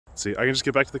See, I can just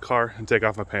get back to the car and take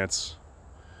off my pants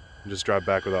and just drive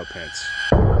back without pants.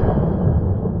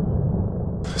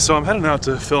 So I'm heading out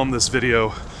to film this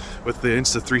video with the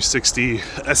Insta360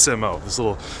 SMO, this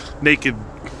little naked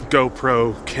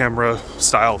GoPro camera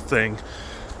style thing.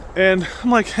 And I'm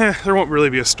like, there won't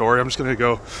really be a story. I'm just gonna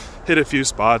go hit a few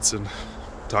spots and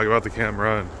talk about the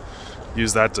camera and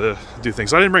use that to do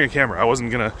things. So I didn't bring a camera. I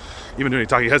wasn't gonna even do any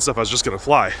talking head stuff. I was just gonna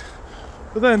fly.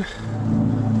 But then,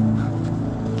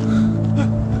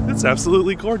 it's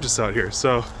absolutely gorgeous out here.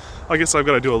 So I guess I've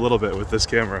got to do a little bit with this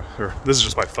camera, or this is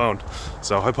just my phone.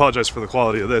 So I apologize for the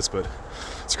quality of this, but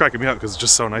it's cracking me up because it's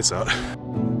just so nice out.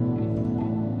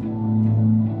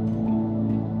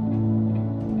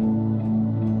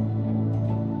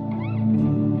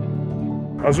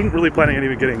 I wasn't really planning on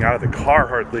even getting out of the car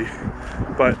hardly,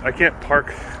 but I can't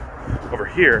park over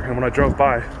here. And when I drove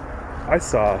by, I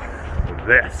saw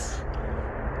this.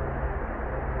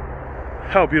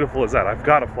 How beautiful is that? I've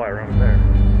got to fly around there.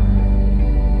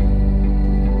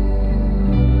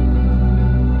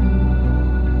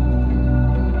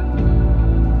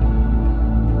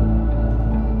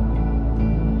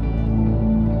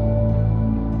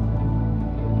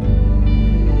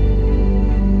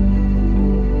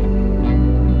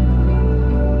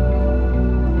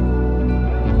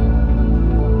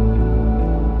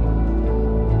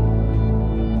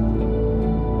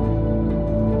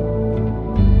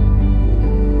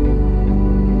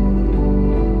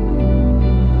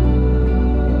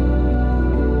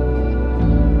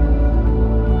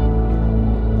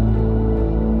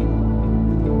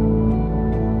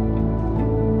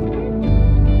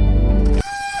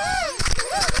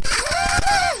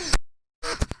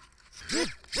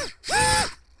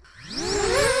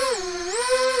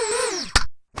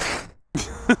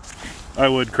 I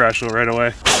would crash it right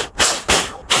away.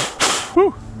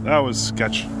 Whew, that was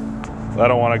sketch. I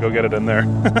don't want to go get it in there.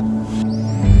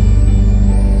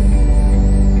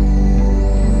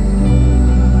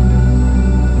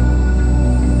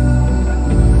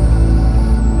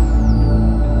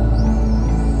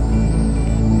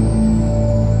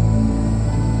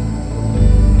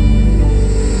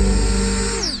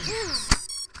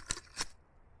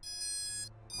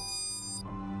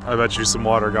 I bet you some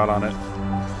water got on it.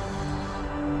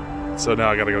 So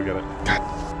now I gotta go get it. God.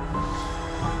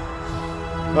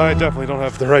 I definitely don't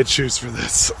have the right shoes for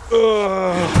this.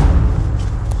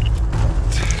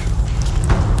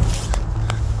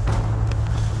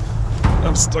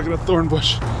 I'm stuck in a thorn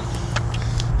bush.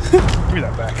 Give me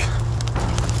that back.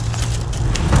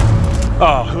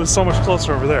 Oh, it was so much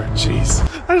closer over there. Jeez.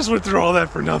 I just went through all that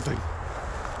for nothing.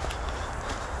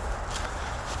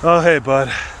 Oh, hey,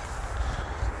 bud.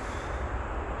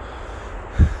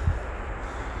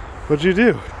 What'd you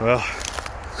do? Well,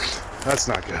 that's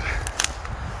not good.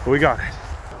 But we got it.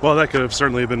 Well, that could have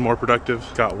certainly been more productive.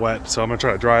 Got wet, so I'm gonna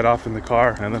try to dry it off in the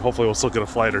car, and then hopefully we'll still get a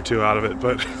flight or two out of it,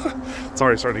 but it's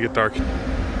already starting to get dark.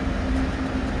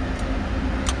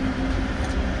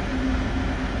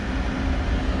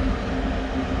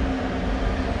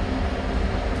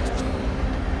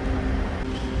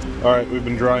 All right, we've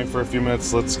been drying for a few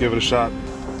minutes. Let's give it a shot.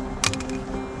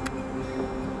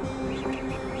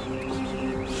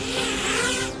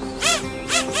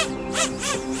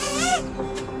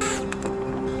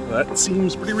 That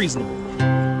seems pretty reasonable.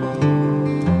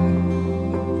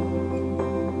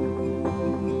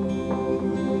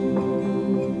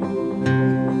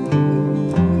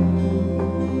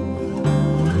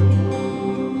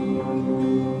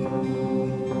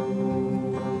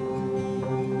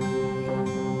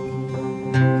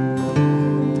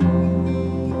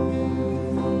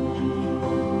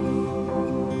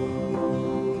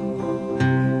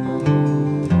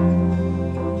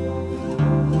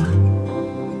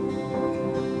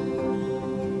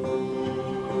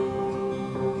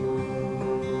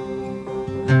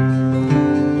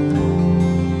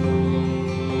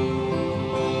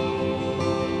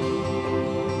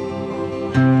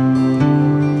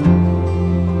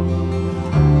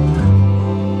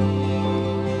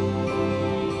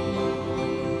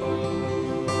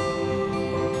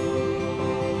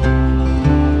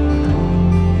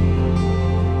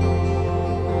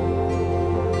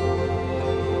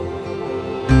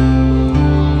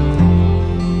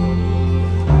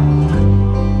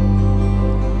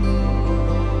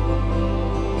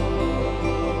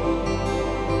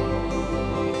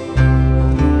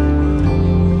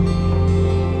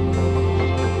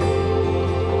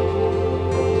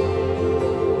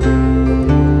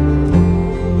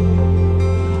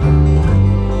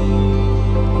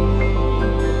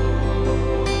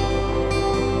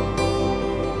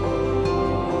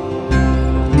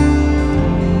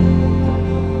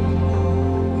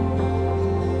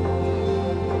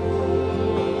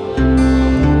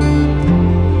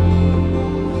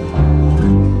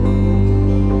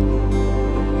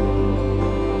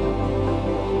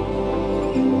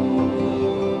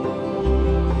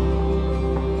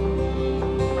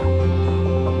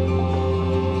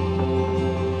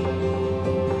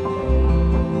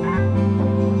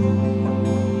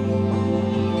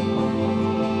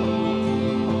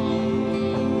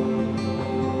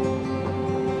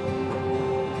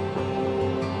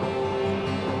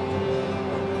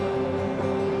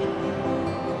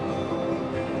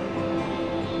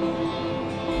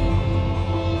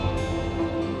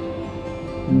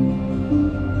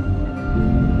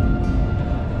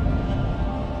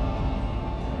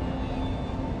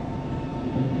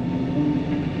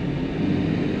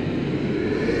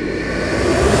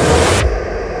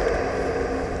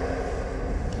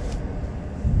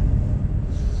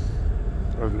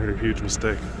 huge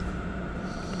mistake.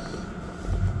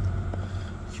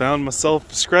 Found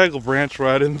myself a scraggle branch where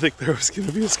I didn't think there was going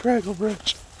to be a scraggle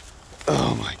branch.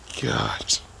 Oh my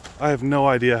gosh. I have no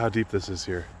idea how deep this is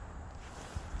here.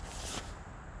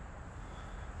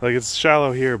 Like, it's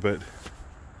shallow here, but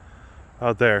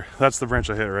out there, that's the branch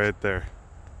I hit right there.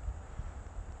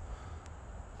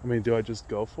 I mean, do I just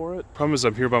go for it? Problem is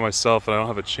I'm here by myself and I don't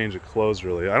have a change of clothes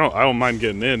really. I don't mind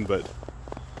getting in, but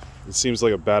it seems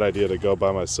like a bad idea to go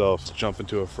by myself to jump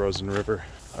into a frozen river.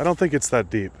 I don't think it's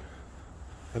that deep.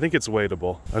 I think it's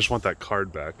wadeable. I just want that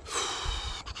card back.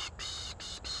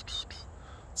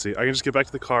 See, I can just get back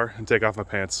to the car and take off my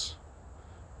pants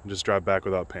and just drive back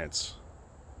without pants.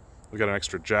 We got an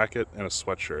extra jacket and a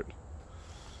sweatshirt.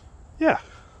 Yeah.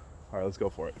 All right, let's go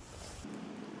for it.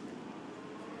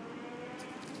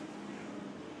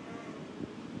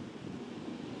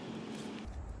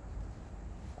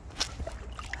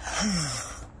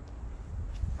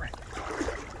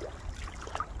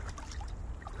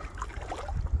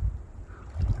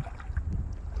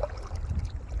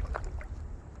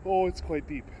 Oh, it's quite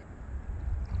deep.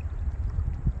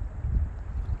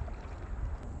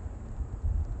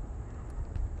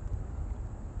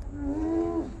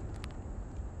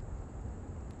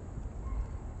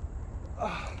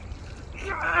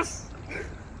 Yes!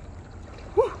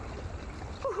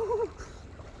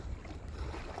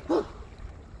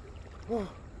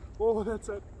 Oh, that's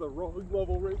at the wrong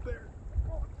level right there.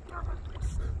 Oh,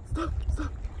 stop,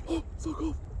 stop. Oh, so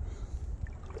cold.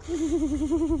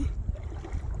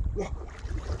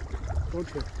 Don't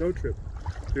trip, don't trip.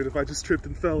 Dude, if I just tripped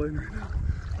and fell in right now,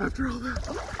 after all that.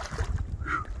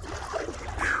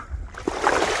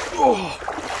 Oh,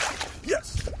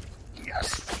 yes,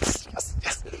 yes, yes,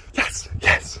 yes, yes,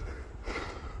 yes.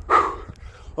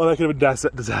 Oh, that could have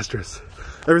been disastrous.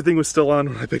 Everything was still on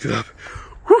when I picked it up.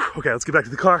 Whew. Okay, let's get back to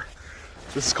the car.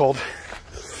 This is cold.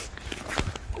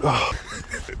 Oh.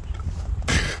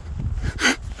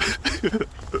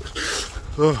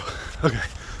 Oh, okay,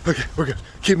 okay, we're good.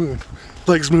 Keep moving.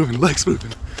 Legs moving, legs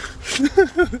moving.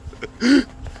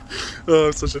 Oh,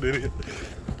 I'm such an idiot.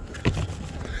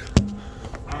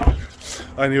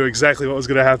 I knew exactly what was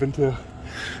gonna happen too,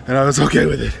 and I was okay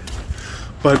with it.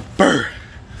 But brr.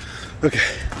 Okay,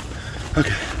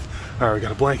 okay. All right, we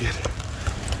got a blanket.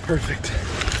 Perfect.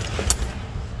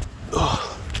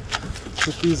 Oh,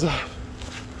 put these up.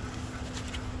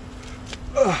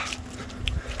 Oh.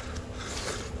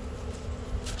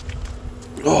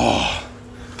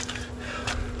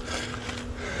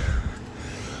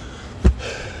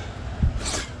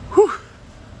 Whew.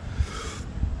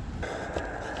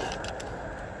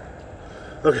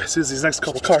 Okay, as soon as these next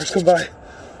couple cars come by,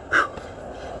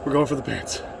 we're going for the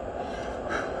pants.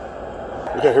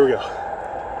 Okay, here we go.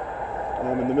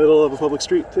 I'm in the middle of a public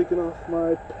street taking off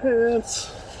my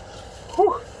pants.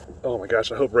 Whew. Oh my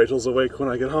gosh, I hope Rachel's awake when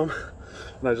I get home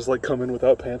and I just like come in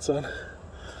without pants on.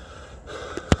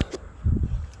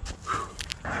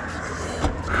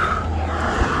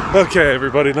 Okay,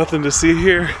 everybody, nothing to see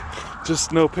here.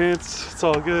 Just no pants, it's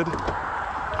all good.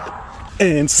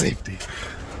 And safety.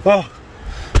 Oh.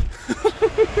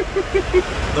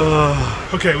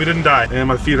 Okay, we didn't die. And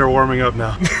my feet are warming up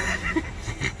now.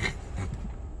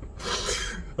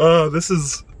 This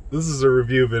is a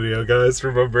review video, guys,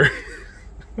 remember.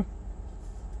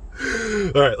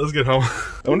 Alright, let's get home.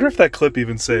 I wonder if that clip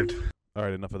even saved.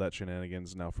 Alright, enough of that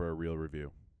shenanigans, now for a real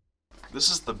review. This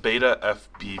is the Beta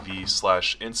FPV /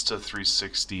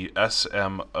 Insta360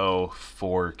 SMO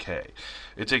 4K.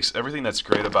 It takes everything that's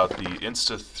great about the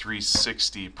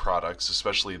Insta360 products,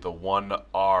 especially the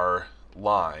 1R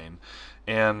line,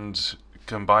 and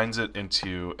combines it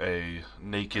into a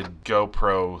naked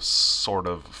GoPro sort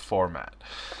of format.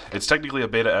 It's technically a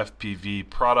Beta FPV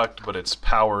product, but it's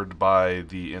powered by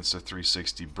the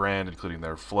Insta360 brand, including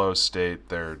their flow state,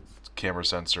 their camera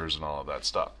sensors, and all of that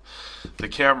stuff. The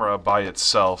camera by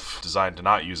itself, designed to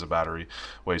not use a battery,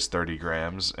 weighs 30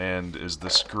 grams and is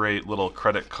this great little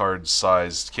credit card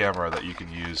sized camera that you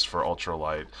can use for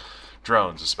ultralight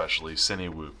drones, especially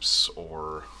Cinewhoops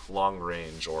or long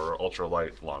range or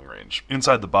ultralight long range.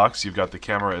 Inside the box you've got the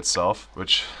camera itself,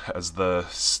 which has the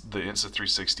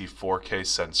Insta360 4K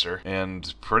sensor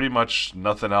and pretty much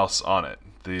nothing else on it.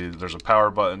 There's a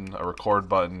power button, a record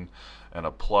button, and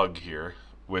a plug here,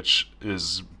 which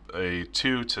is a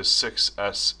 2 to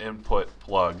 6S input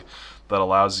plug that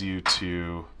allows you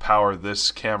to power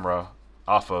this camera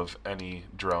off of any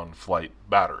drone flight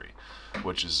battery,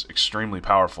 which is extremely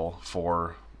powerful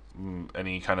for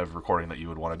any kind of recording that you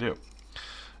would want to do.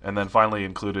 And then finally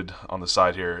included on the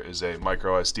side here is a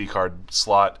micro SD card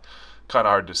slot Kind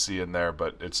of hard to see in there,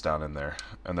 but it's down in there.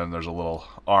 And then there's a little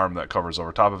arm that covers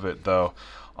over top of it, though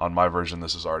on my version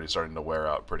this is already starting to wear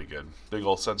out pretty good. Big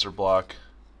old sensor block,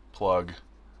 plug,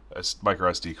 a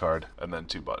micro SD card, and then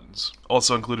 2 buttons.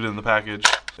 Also included in the package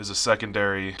is a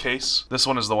secondary case. This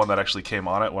one is the one that actually came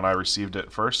on it when I received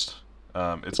it first.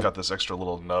 It's got this extra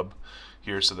little nub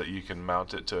here so that you can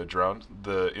mount it to a drone.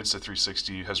 The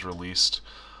Insta360 has released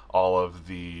all of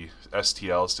the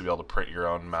STLs to be able to print your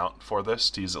own mount for this,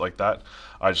 to use it like that.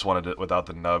 I just wanted it without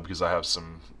the nub because I have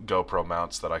some GoPro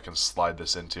mounts that I can slide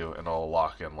this into and it'll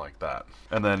lock in like that.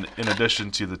 And then in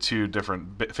addition to the 2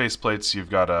 different face plates, you've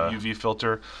got a UV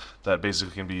filter that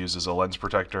basically can be used as a lens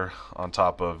protector on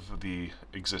top of the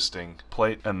existing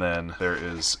plate. And then there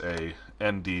is a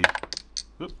an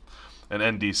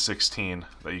ND16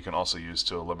 that you can also use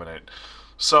to eliminate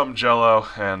some jello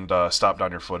and stop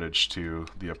down your footage to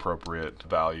the appropriate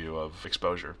value of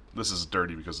exposure. This is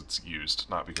dirty because it's used,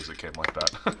 not because it came like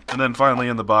that. And then finally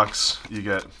in the box you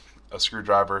get a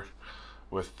screwdriver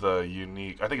with the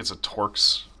unique, I think it's a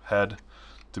Torx head,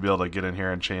 to be able to get in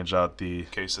here and change out the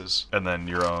cases, and then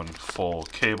your own full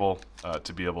cable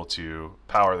to be able to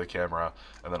power the camera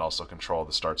and then also control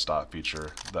the start-stop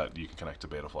feature that you can connect to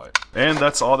Betaflight. And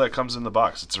that's all that comes in the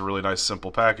box. It's a really nice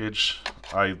simple package.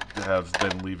 I have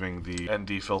been leaving the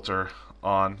ND filter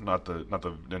on, not the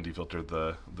ND filter,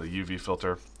 the UV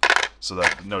filter, so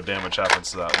that no damage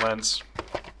happens to that lens.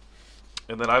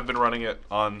 And then I've been running it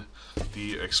on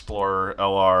the Explorer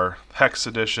LR Hex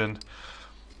Edition,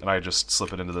 and I just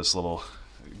slip it into this little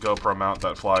GoPro mount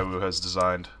that Flywoo has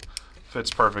designed.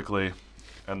 Fits perfectly,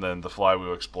 and then the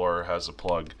Flywoo Explorer has a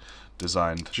plug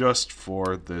designed just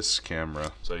for this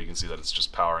camera. So you can see that it's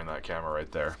just powering that camera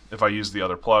right there. If I used the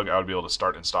other plug, I would be able to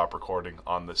start and stop recording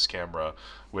on this camera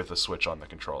with a switch on the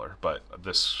controller. But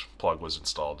this plug was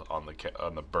installed on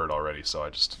the bird already, so I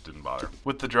just didn't bother.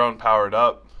 With the drone powered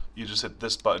up, you just hit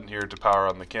this button here to power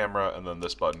on the camera and then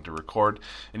this button to record,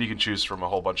 and you can choose from a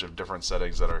whole bunch of different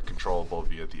settings that are controllable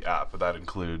via the app. That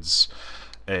includes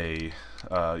a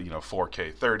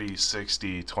 4K 30,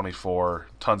 60, 24,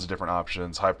 tons of different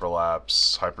options,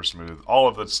 hyperlapse, hypersmooth, all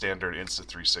of the standard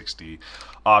Insta360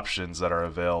 options that are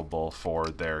available for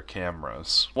their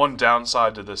cameras. One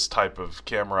downside to this type of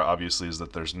camera obviously is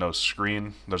that there's no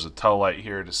screen. There's a tell light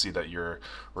here to see that you're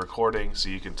recording, so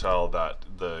you can tell that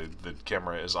the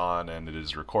camera is on and it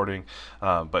is recording,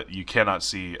 but you cannot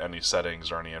see any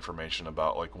settings or any information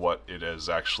about like what it is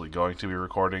actually going to be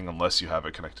recording unless you have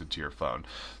it connected to your phone.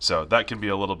 So that can be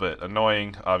a little bit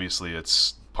annoying. Obviously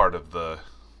it's part of the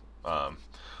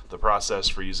process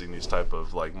for using these type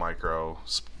of like micro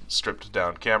stripped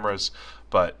down cameras,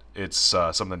 but it's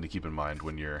something to keep in mind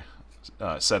when you're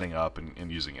setting up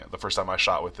and using it. The first time I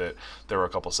shot with it, there were a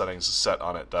couple settings set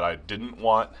on it that I didn't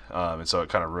want, and so it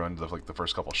kind of ruined the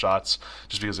first couple shots,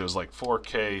 just because it was like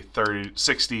 4K 30,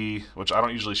 60, which I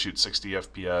don't usually shoot 60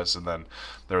 FPS, and then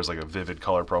there was like a vivid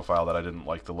color profile that I didn't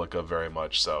like the look of very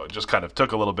much, so it just kind of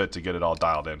took a little bit to get it all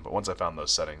dialed in, but once I found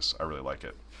those settings, I really like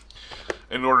it.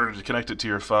 In order to connect it to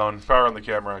your phone, power on the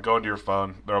camera, go into your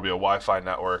phone, there will be a Wi-Fi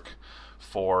network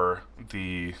for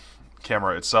the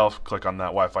camera itself. Click on that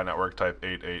Wi-Fi network, type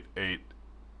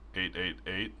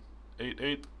 888-888-8888.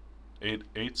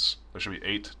 There should be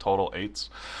 8 total 8s.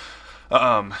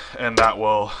 And that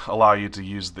will allow you to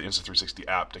use the Insta360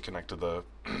 app to connect to the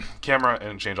camera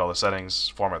and change all the settings,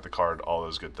 format the card, all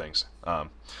those good things. But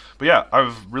yeah,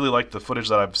 I've really liked the footage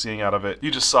that I'm seeing out of it.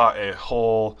 You just saw a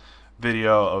whole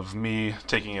video of me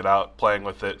taking it out, playing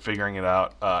with it, figuring it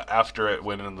out. After it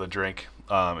went into the drink,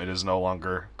 it is no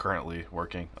longer currently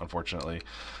working, unfortunately,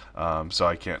 so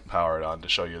I can't power it on to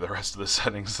show you the rest of the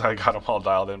settings. I got them all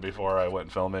dialed in before I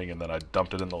went filming, and then I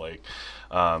dumped it in the lake.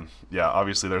 Yeah,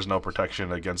 obviously there's no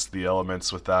protection against the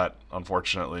elements with that,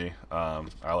 unfortunately.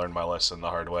 I learned my lesson the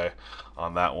hard way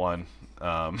on that one.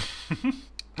 I'm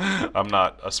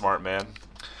not a smart man.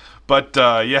 But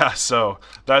yeah, so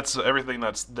that's everything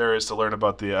there is to learn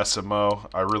about the SMO.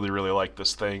 I really like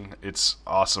this thing. It's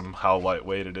awesome how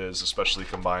lightweight it is, especially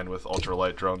combined with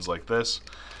ultralight drones like this,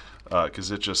 because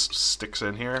it just sticks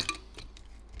in here.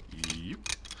 Yep.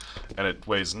 And it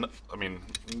weighs,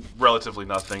 relatively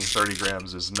nothing. 30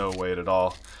 grams is no weight at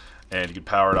all, and you can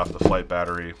power it off the flight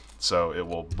battery, so it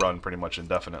will run pretty much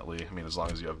indefinitely. As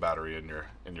long as you have battery in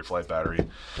your flight battery,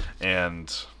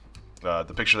 and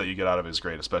the picture that you get out of it is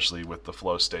great, especially with the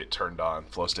flow state turned on.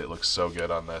 Flow state looks so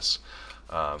good on this.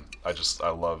 I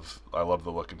love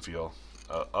the look and feel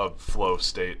of flow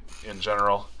state in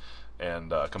general,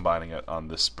 and combining it on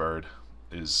this bird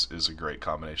is a great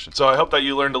combination. So I hope that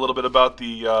you learned a little bit about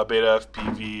the Beta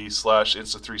FPV /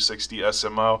 Insta360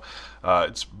 SMO.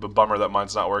 It's a bummer that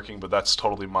mine's not working, but that's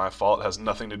totally my fault. It has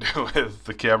nothing to do with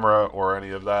the camera or any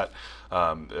of that.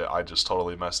 I just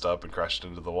totally messed up and crashed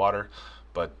into the water.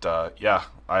 But yeah,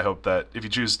 I hope that if you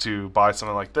choose to buy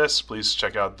something like this, please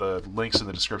check out the links in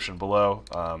the description below.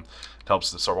 It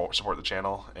helps to support the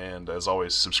channel, and as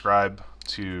always, subscribe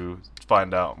to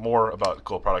find out more about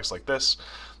cool products like this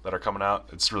that are coming out.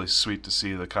 It's really sweet to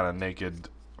see the kind of naked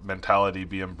mentality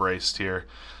be embraced here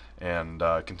and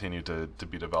continue to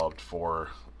be developed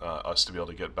for us to be able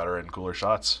to get better and cooler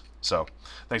shots. So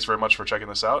thanks very much for checking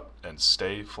this out, and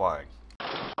stay flying.